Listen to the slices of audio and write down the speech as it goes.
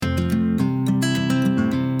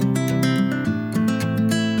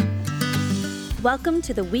Welcome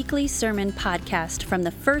to the weekly sermon podcast from the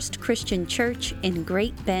First Christian Church in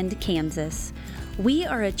Great Bend, Kansas. We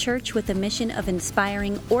are a church with a mission of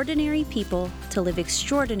inspiring ordinary people to live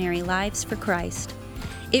extraordinary lives for Christ.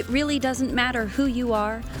 It really doesn't matter who you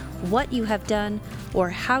are, what you have done, or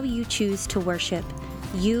how you choose to worship.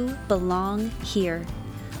 You belong here.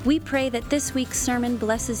 We pray that this week's sermon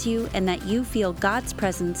blesses you and that you feel God's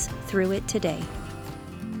presence through it today.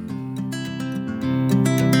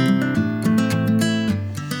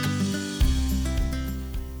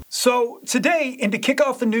 So today, and to kick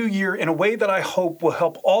off the new year in a way that I hope will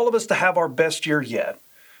help all of us to have our best year yet,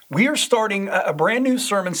 we are starting a brand new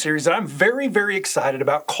sermon series that I'm very, very excited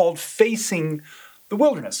about called Facing the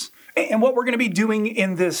Wilderness. And what we're going to be doing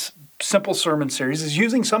in this simple sermon series is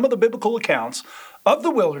using some of the biblical accounts of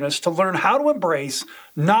the wilderness to learn how to embrace,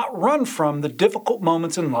 not run from, the difficult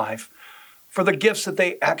moments in life for the gifts that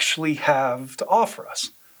they actually have to offer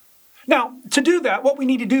us. Now, to do that, what we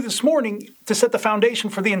need to do this morning to set the foundation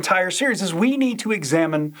for the entire series is we need to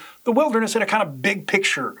examine the wilderness in a kind of big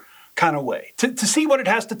picture kind of way, to see what it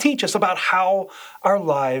has to teach us about how our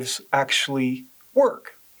lives actually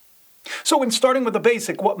work. So in starting with the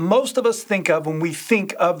basic, what most of us think of when we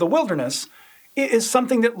think of the wilderness is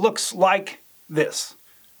something that looks like this.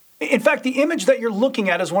 In fact, the image that you're looking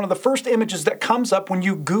at is one of the first images that comes up when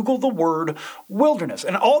you Google the word wilderness.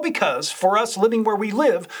 And all because, for us living where we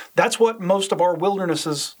live, that's what most of our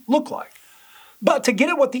wildernesses look like. But to get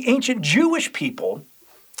at what the ancient Jewish people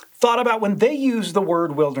thought about when they used the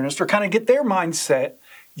word wilderness, or kind of get their mindset,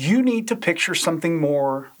 you need to picture something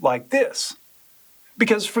more like this.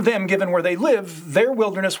 Because for them, given where they live, their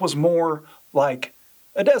wilderness was more like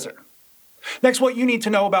a desert. Next, what you need to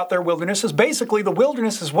know about their wilderness is basically the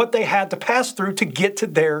wilderness is what they had to pass through to get to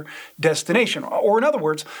their destination. Or in other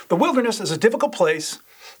words, the wilderness is a difficult place,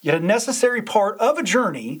 yet a necessary part of a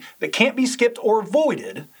journey that can't be skipped or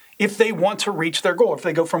avoided if they want to reach their goal, if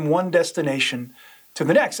they go from one destination to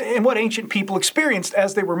the next. And what ancient people experienced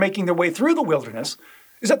as they were making their way through the wilderness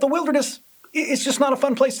is that the wilderness is just not a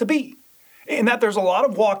fun place to be. In that there's a lot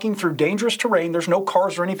of walking through dangerous terrain. There's no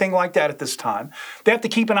cars or anything like that at this time. They have to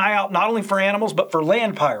keep an eye out not only for animals, but for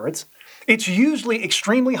land pirates. It's usually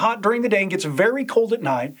extremely hot during the day and gets very cold at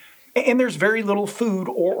night. And there's very little food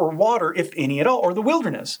or water, if any at all. Or the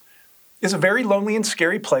wilderness is a very lonely and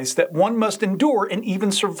scary place that one must endure and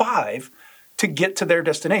even survive to get to their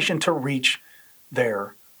destination, to reach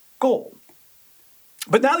their goal.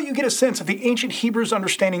 But now that you get a sense of the ancient Hebrews'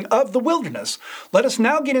 understanding of the wilderness, let us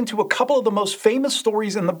now get into a couple of the most famous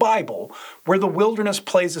stories in the Bible where the wilderness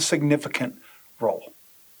plays a significant role.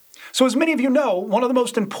 So as many of you know, one of the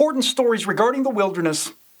most important stories regarding the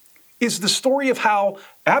wilderness is the story of how,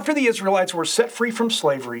 after the Israelites were set free from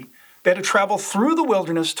slavery, they had to travel through the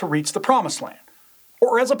wilderness to reach the Promised Land.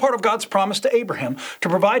 Or as a part of God's promise to Abraham to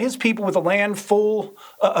provide his people with a land full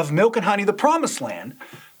of milk and honey, the Promised Land.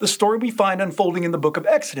 The story we find unfolding in the book of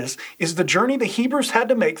Exodus is the journey the Hebrews had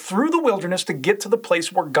to make through the wilderness to get to the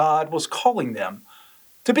place where God was calling them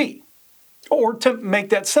to be. Or to make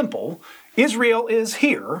that simple, Israel is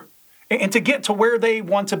here, and to get to where they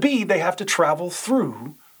want to be, they have to travel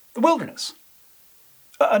through the wilderness.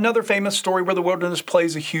 Another famous story where the wilderness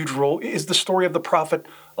plays a huge role is the story of the prophet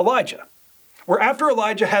Elijah, where after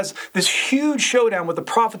Elijah has this huge showdown with the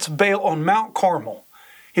prophets of Baal on Mount Carmel,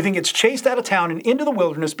 he then gets chased out of town and into the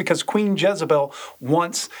wilderness because Queen Jezebel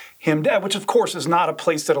wants him dead, which of course is not a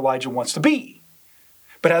place that Elijah wants to be.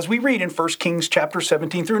 But as we read in 1 Kings chapter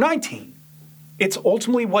 17 through 19, it's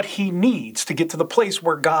ultimately what he needs to get to the place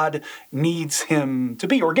where God needs him to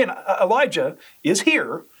be. Or again, Elijah is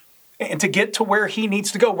here, and to get to where he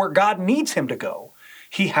needs to go, where God needs him to go,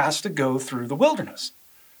 he has to go through the wilderness.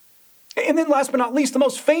 And then last but not least, the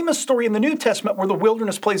most famous story in the New Testament where the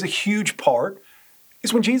wilderness plays a huge part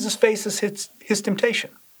is when Jesus faces his temptation.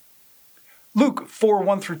 Luke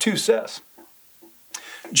 4:1-2 says,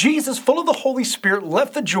 Jesus, full of the Holy Spirit,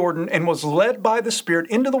 left the Jordan and was led by the Spirit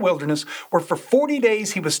into the wilderness, where for 40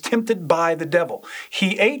 days he was tempted by the devil.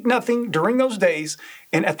 He ate nothing during those days,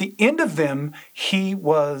 and at the end of them, he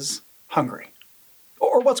was hungry.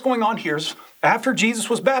 Or what's going on here is after Jesus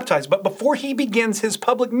was baptized, but before he begins his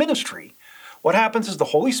public ministry, what happens is the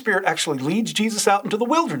Holy Spirit actually leads Jesus out into the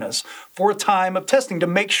wilderness for a time of testing to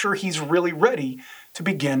make sure he's really ready to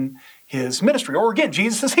begin his ministry. Or again,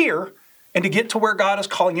 Jesus is here, and to get to where God is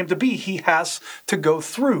calling him to be, he has to go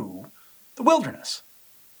through the wilderness.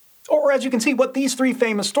 Or as you can see, what these three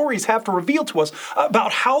famous stories have to reveal to us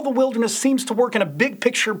about how the wilderness seems to work in a big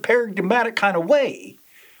picture, paradigmatic kind of way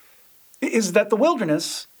is that the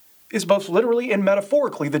wilderness is both literally and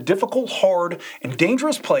metaphorically the difficult, hard, and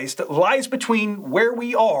dangerous place that lies between where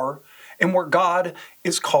we are and where God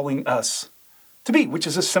is calling us to be, which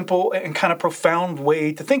is a simple and kind of profound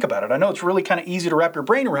way to think about it. I know it's really kind of easy to wrap your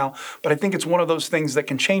brain around, but I think it's one of those things that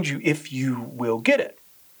can change you if you will get it.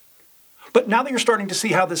 But now that you're starting to see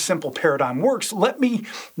how this simple paradigm works, let me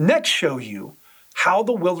next show you how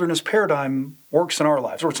the wilderness paradigm works in our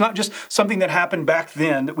lives. Or it's not just something that happened back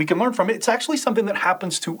then that we can learn from. It's actually something that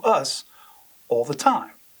happens to us all the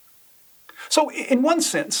time. So in one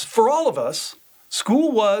sense, for all of us,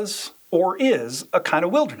 school was or is a kind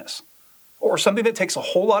of wilderness, or something that takes a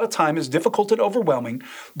whole lot of time, is difficult and overwhelming,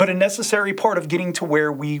 but a necessary part of getting to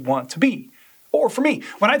where we want to be. Or for me,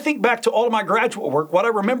 when I think back to all of my graduate work, what I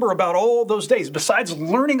remember about all those days, besides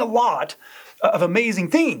learning a lot of amazing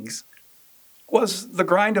things, was the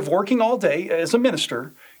grind of working all day as a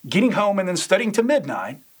minister, getting home and then studying to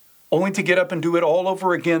midnight, only to get up and do it all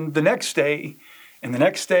over again the next day, and the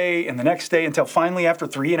next day, and the next day, until finally, after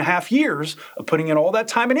 3.5 years of putting in all that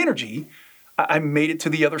time and energy, I made it to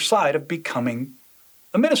the other side of becoming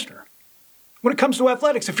a minister. When it comes to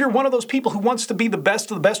athletics, if you're one of those people who wants to be the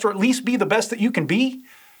best of the best, or at least be the best that you can be,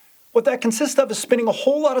 what that consists of is spending a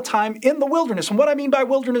whole lot of time in the wilderness. And what I mean by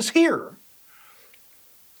wilderness here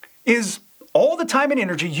is all the time and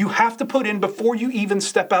energy you have to put in before you even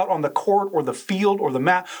step out on the court or the field or the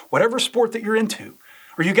mat, whatever sport that you're into.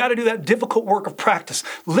 Or you got to do that difficult work of practice,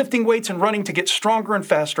 lifting weights and running to get stronger and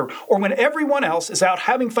faster. Or when everyone else is out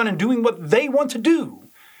having fun and doing what they want to do,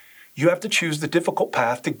 you have to choose the difficult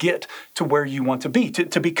path to get to where you want to be,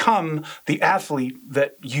 to become the athlete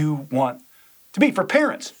that you want to be. For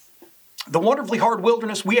parents, the wonderfully hard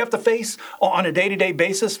wilderness we have to face on a day-to-day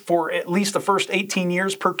basis for at least the first 18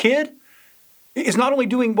 years per kid is not only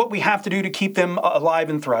doing what we have to do to keep them alive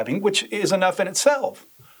and thriving, which is enough in itself,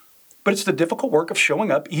 but it's the difficult work of showing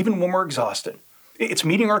up even when we're exhausted. It's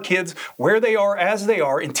meeting our kids where they are as they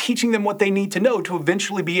are and teaching them what they need to know to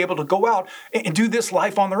eventually be able to go out and do this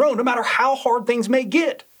life on their own, no matter how hard things may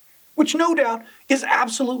get, which no doubt is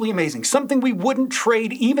absolutely amazing, something we wouldn't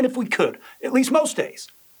trade even if we could, at least most days.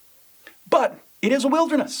 But it is a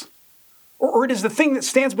wilderness, or it is the thing that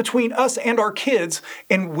stands between us and our kids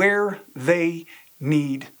and where they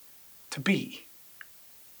need to be.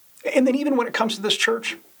 And then even when it comes to this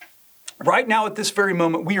church, right now, at this very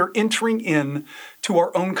moment, we are entering in to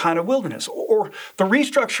our own kind of wilderness, or the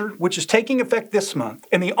restructure which is taking effect this month,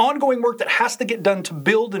 and the ongoing work that has to get done to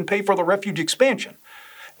build and pay for the refuge expansion.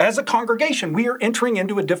 As a congregation, we are entering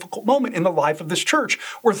into a difficult moment in the life of this church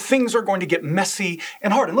where things are going to get messy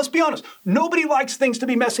and hard. And let's be honest, nobody likes things to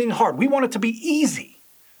be messy and hard. We want it to be easy.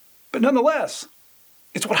 But nonetheless,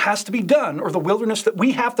 it's what has to be done, or the wilderness that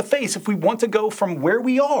we have to face if we want to go from where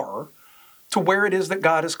we are to where it is that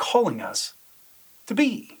God is calling us to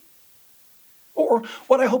be. Or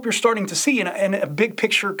what I hope you're starting to see in a big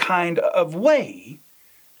picture kind of way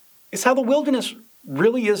is how the wilderness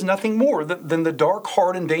really is nothing more than the dark,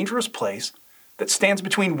 hard, and dangerous place that stands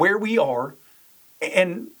between where we are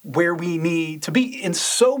and where we need to be in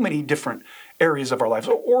so many different areas of our lives.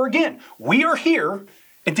 Or again, we are here,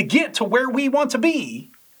 and to get to where we want to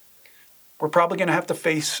be, we're probably going to have to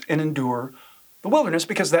face and endure the wilderness,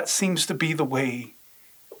 because that seems to be the way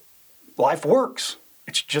life works.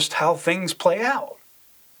 It's just how things play out.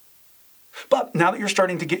 But now that you're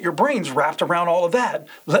starting to get your brains wrapped around all of that,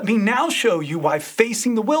 let me now show you why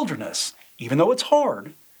facing the wilderness, even though it's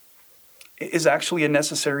hard, is actually a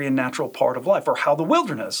necessary and natural part of life, or how the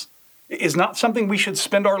wilderness is not something we should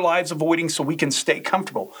spend our lives avoiding so we can stay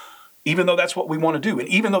comfortable, even though that's what we want to do, and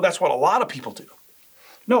even though that's what a lot of people do.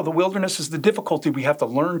 No, the wilderness is the difficulty we have to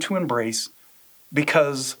learn to embrace,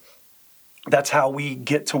 because that's how we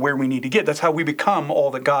get to where we need to get. That's how we become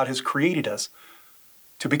all that God has created us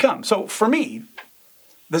to become. So for me,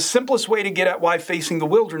 the simplest way to get at why facing the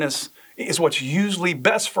wilderness is what's usually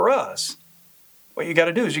best for us. What you got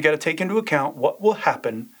to do is you got to take into account what will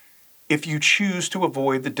happen if you choose to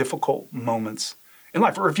avoid the difficult moments in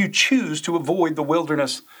life, or if you choose to avoid the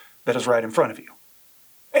wilderness that is right in front of you.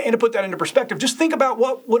 And to put that into perspective, just think about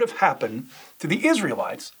what would have happened to the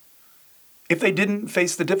Israelites if they didn't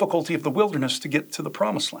face the difficulty of the wilderness to get to the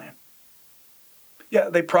promised land. Yeah,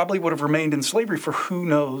 they probably would have remained in slavery for who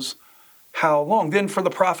knows how long. Then for the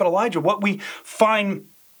prophet Elijah, what we find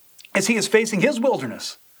as he is facing his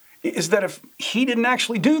wilderness is that if he didn't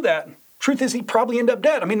actually do that, truth is he'd probably end up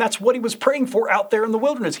dead. I mean, that's what he was praying for out there in the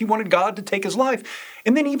wilderness. He wanted God to take his life.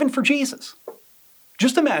 And then even for Jesus,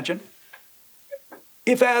 just imagine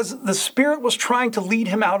if as the Spirit was trying to lead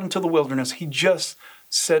him out into the wilderness, he just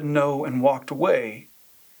said no and walked away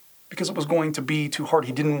because it was going to be too hard.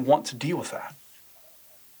 He didn't want to deal with that.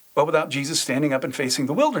 But without Jesus standing up and facing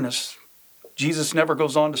the wilderness, Jesus never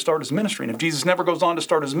goes on to start his ministry. And if Jesus never goes on to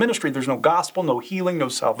start his ministry, there's no gospel, no healing, no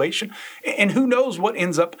salvation. And who knows what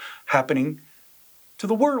ends up happening to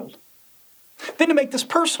the world. Then to make this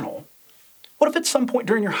personal, what if at some point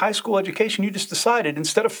during your high school education, you just decided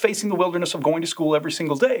instead of facing the wilderness of going to school every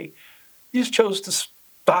single day, you just chose to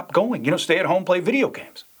stop going, stay at home, play video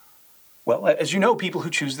games? Well, as you know, people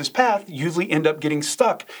who choose this path usually end up getting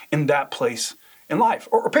stuck in that place in life.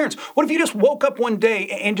 Or parents, what if you just woke up one day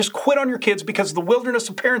and just quit on your kids because the wilderness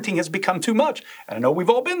of parenting has become too much? And I know we've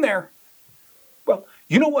all been there. Well,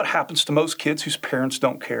 you know what happens to most kids whose parents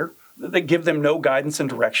don't care? They give them no guidance and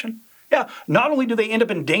direction. Yeah, not only do they end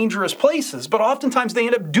up in dangerous places, but oftentimes they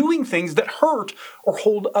end up doing things that hurt or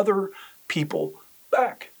hold other people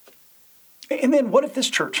back. And then what if this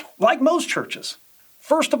church, like most churches,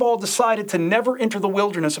 first of all decided to never enter the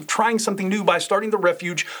wilderness of trying something new by starting the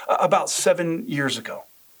Refuge about 7 years ago?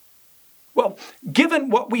 Well, given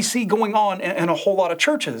what we see going on in a whole lot of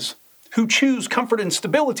churches who choose comfort and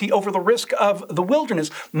stability over the risk of the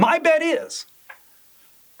wilderness, my bet is,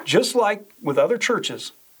 just like with other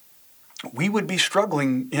churches, we would be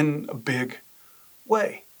struggling in a big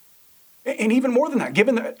way. And even more than that,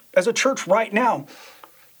 given that as a church right now,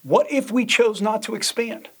 what if we chose not to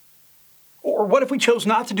expand? Or what if we chose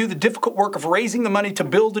not to do the difficult work of raising the money to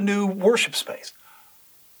build a new worship space?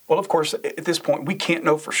 Well, of course, at this point, we can't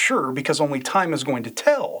know for sure because only time is going to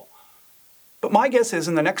tell. But my guess is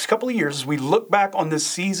in the next couple of years, as we look back on this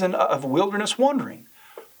season of wilderness wandering,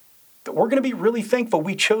 that we're going to be really thankful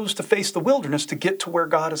we chose to face the wilderness to get to where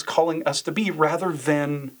God is calling us to be rather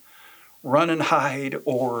than run and hide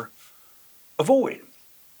or avoid.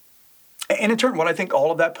 And in turn, what I think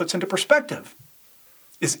all of that puts into perspective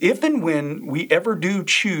is if and when we ever do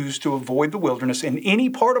choose to avoid the wilderness in any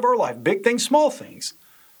part of our life, big things, small things,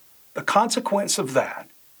 the consequence of that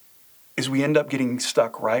is we end up getting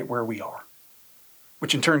stuck right where we are,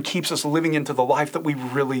 which in turn keeps us living into the life that we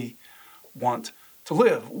really want to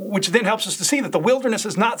live, which then helps us to see that the wilderness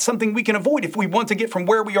is not something we can avoid if we want to get from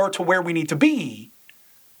where we are to where we need to be.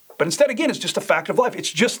 But instead, again, it's just a fact of life.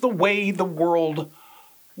 It's just the way the world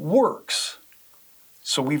works.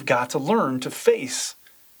 So we've got to learn to face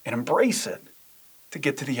and embrace it to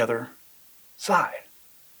get to the other side.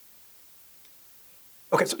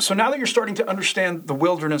 Okay, so now that you're starting to understand the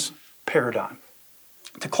wilderness paradigm,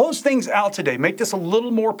 to close things out today, make this a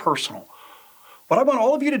little more personal, what I want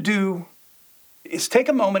all of you to do is take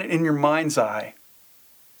a moment in your mind's eye,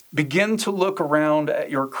 begin to look around at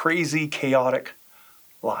your crazy, chaotic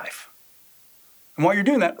life. And while you're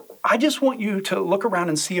doing that, I just want you to look around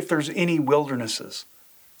and see if there's any wildernesses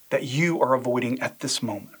that you are avoiding at this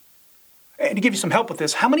moment. And to give you some help with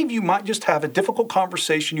this, how many of you might just have a difficult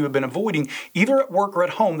conversation you have been avoiding, either at work or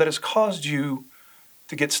at home, that has caused you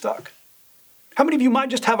to get stuck? How many of you might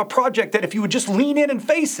just have a project that if you would just lean in and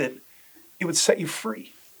face it, it would set you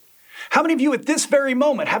free? How many of you at this very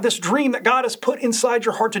moment have this dream that God has put inside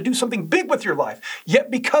your heart to do something big with your life,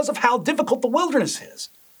 yet because of how difficult the wilderness is,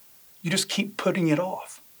 you just keep putting it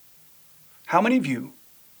off? How many of you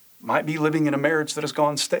might be living in a marriage that has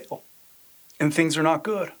gone stale and things are not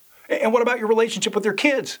good? And what about your relationship with your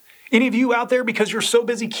kids? Any of you out there, because you're so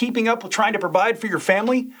busy keeping up with trying to provide for your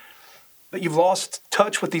family, that you've lost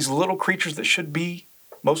touch with these little creatures that should be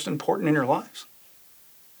most important in your lives?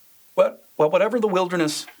 Well, whatever the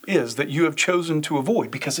wilderness is that you have chosen to avoid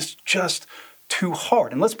because it's just too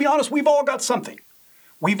hard. And let's be honest, we've all got something.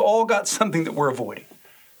 We've all got something that we're avoiding.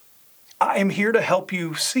 I am here to help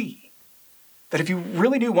you see that if you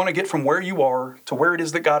really do want to get from where you are to where it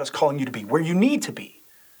is that God is calling you to be, where you need to be,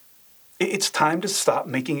 it's time to stop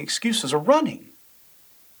making excuses or running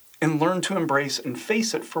and learn to embrace and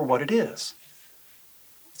face it for what it is.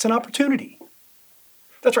 It's an opportunity.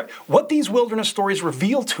 That's right. What these wilderness stories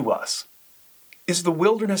reveal to us is the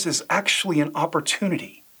wilderness is actually an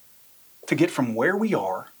opportunity to get from where we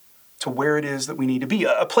are to where it is that we need to be,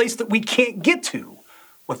 a place that we can't get to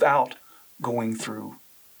without going through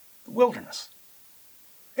the wilderness.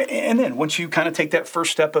 And then once you kind of take that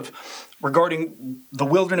first step of regarding the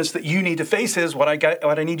wilderness that you need to face is what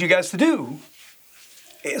I need you guys to do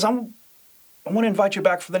is I want to invite you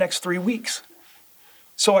back for the next 3 weeks.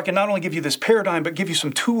 So I can not only give you this paradigm, but give you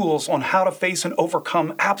some tools on how to face and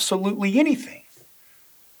overcome absolutely anything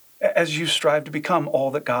as you strive to become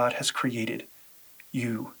all that God has created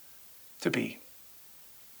you to be.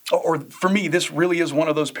 Or for me, this really is one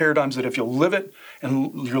of those paradigms that if you'll live it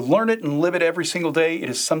and you'll learn it and live it every single day, it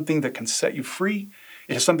is something that can set you free.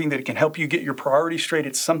 It is something that can help you get your priorities straight.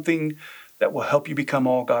 It's something that will help you become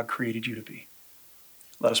all God created you to be.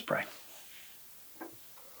 Let us pray.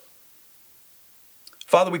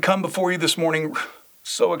 Father, we come before you this morning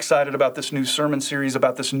So excited about this new sermon series,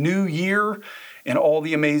 about this new year, and all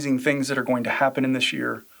the amazing things that are going to happen in this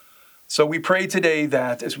year. So we pray today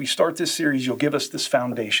that as we start this series, you'll give us this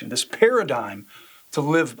foundation, this paradigm to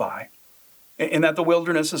live by, and that the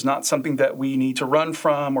wilderness is not something that we need to run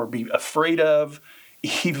from or be afraid of,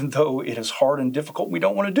 even though it is hard and difficult. We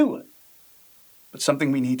don't want to do it, but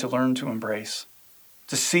something we need to learn to embrace,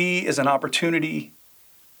 to see as an opportunity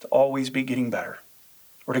to always be getting better,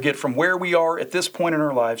 or to get from where we are at this point in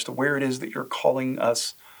our lives to where it is that you're calling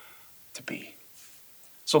us to be.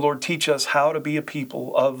 So Lord, teach us how to be a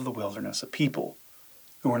people of the wilderness, a people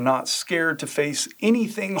who are not scared to face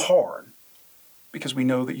anything hard because we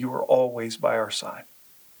know that you are always by our side.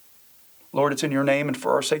 Lord, it's in your name and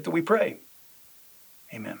for our sake that we pray.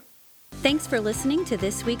 Amen. Thanks for listening to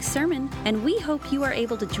this week's sermon, and we hope you are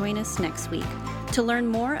able to join us next week. To learn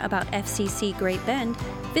more about FCC Great Bend,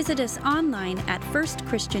 visit us online at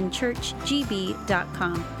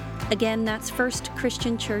firstchristianchurchgb.com. Again, that's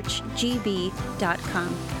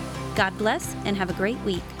firstchristianchurchgb.com. God bless and have a great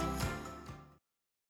week.